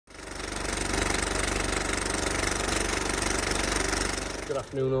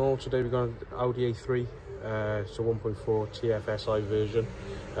Afternoon all. Today we've got an Audi A3. It's a 1.4 TFSI version.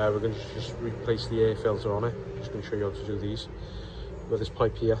 We're going to just replace the air filter on it. Just going to show you how to do these. We've got this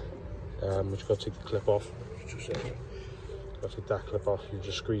pipe here, which you've got to take the clip off. Just got to take that clip off. You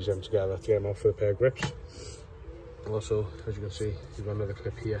just squeeze them together to get them off for a pair of grips. Also, as you can see, you've got another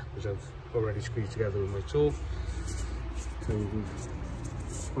clip here, which I've already squeezed together with my tool. So you can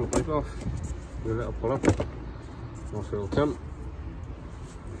pull the pipe off, do a little pull up, off it'll come.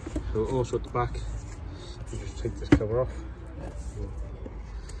 So also at the back, you just take this cover off.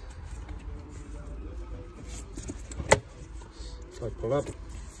 Pipe pull up,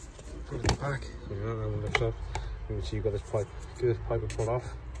 put it at the back, so you don't have to lift up. You can see you've got this pipe. Give this pipe a pull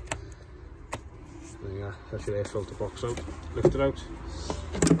off. There you go, that's your air filter box out. Lift it out,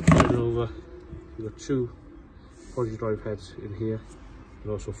 turn it over. You've got 2 body drive heads in here,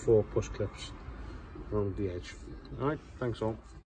 and also 4 push clips around the edge. Alright, thanks all.